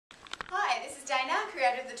Dana,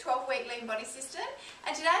 creator of the 12-week lean body system,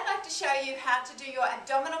 and today I'd like to show you how to do your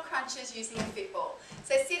abdominal crunches using a fitball.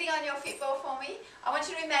 So sitting on your fitball for me, I want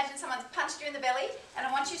you to imagine someone's punched you in the belly, and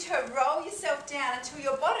I want you to roll yourself down until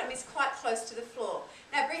your bottom is quite close to the floor.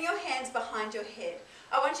 Now bring your hands behind your head.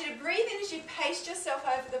 I want you to breathe in as you paste yourself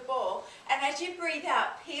over the ball, and as you breathe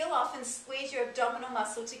out, peel off and squeeze your abdominal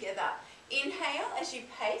muscle together. Inhale as you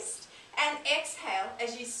paste, and exhale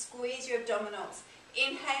as you squeeze your abdominals.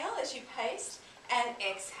 Inhale as you paste, and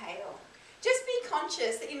exhale. Just be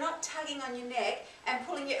conscious that you're not tugging on your neck and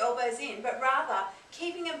pulling your elbows in, but rather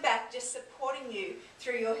keeping them back, just supporting you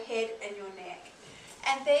through your head and your neck.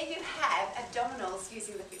 And there you have abdominals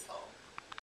using the fitball.